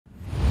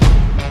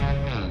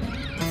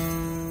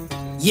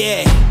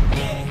Yeah.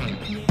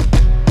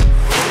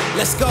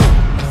 Let's go.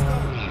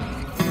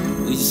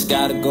 We just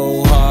gotta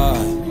go hard.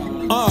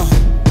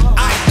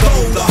 I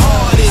go the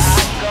hardest.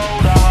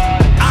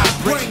 I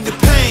bring the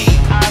pain.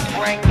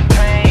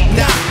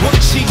 Not what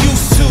you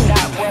used to.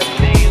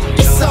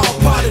 It's all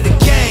part of the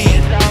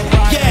game.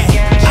 Yeah,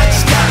 I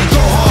just gotta go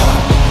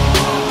hard.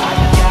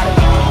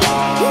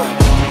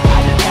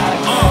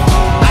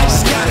 I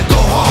just gotta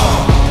go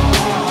hard.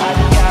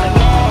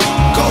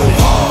 Go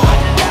hard.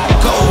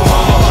 Go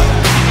hard.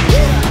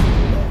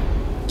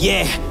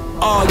 Yeah.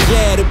 Oh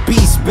yeah, the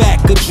beast back.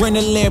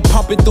 Adrenaline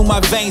pumping through my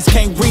veins,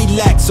 can't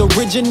relax.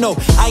 Original,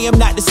 I am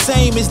not the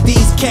same as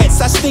these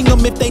cats. I sting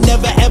them if they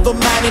never ever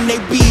mind and they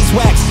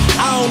beeswax.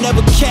 I don't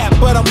ever cap,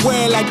 but I'm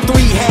wearing like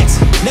 3 hats.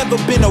 Never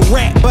been a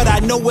rat, but I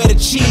know where the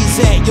cheese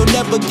at. You'll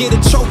never get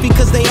a trophy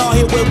cause they all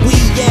here where we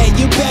at.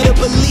 You better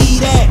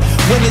believe that.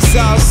 When it's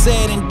all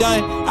said and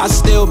done, I'll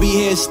still be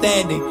here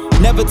standing.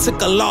 Never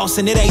took a loss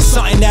and it ain't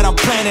something that I'm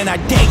planning. I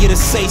dare you to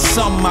say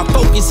something, my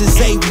focus is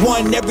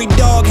A1. Every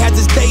dog has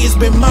its day, it's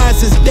been mine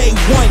since day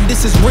one.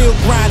 This is real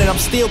grinding, I'm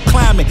still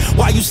climbing.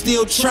 While you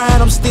still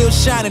trying, I'm still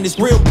shining. It's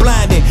real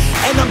blinding,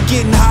 and I'm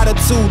getting hotter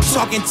too.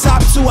 Talking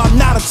top 2, I'm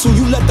not a 2.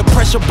 You let the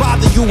pressure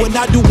bother you and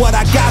I do what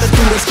I gotta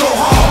do. Let's go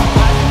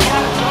hard.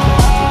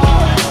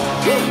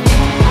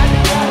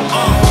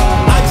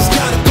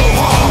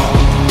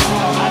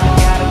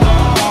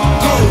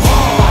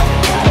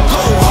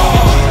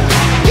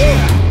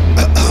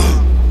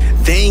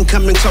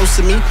 Coming close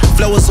to me,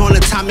 flow is on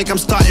atomic. I'm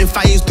starting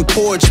fires through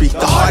poetry.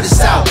 The hardest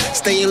out,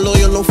 staying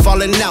loyal, no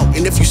falling out.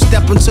 And if you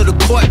step into the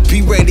court,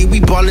 be ready, we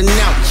ballin'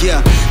 out.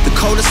 Yeah, the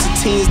coldest of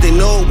teens, they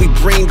know what we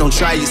bring. Don't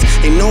try us,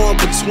 they know in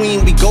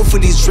between. We go for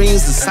these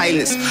dreams in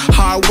silence.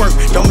 Hard work,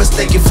 don't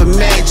mistake it for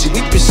magic.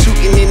 We been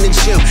shooting in the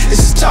gym, this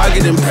is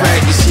target and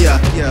practice. Yeah.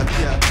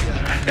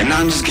 And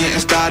I'm just getting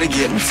started,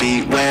 getting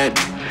feet wet.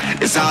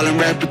 It's all in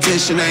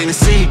repetition, ain't a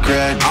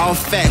secret. All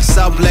facts,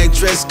 all black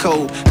dress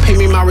code. Pay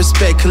me my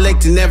respect,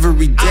 collecting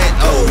every debt.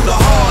 I go the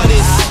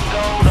hardest.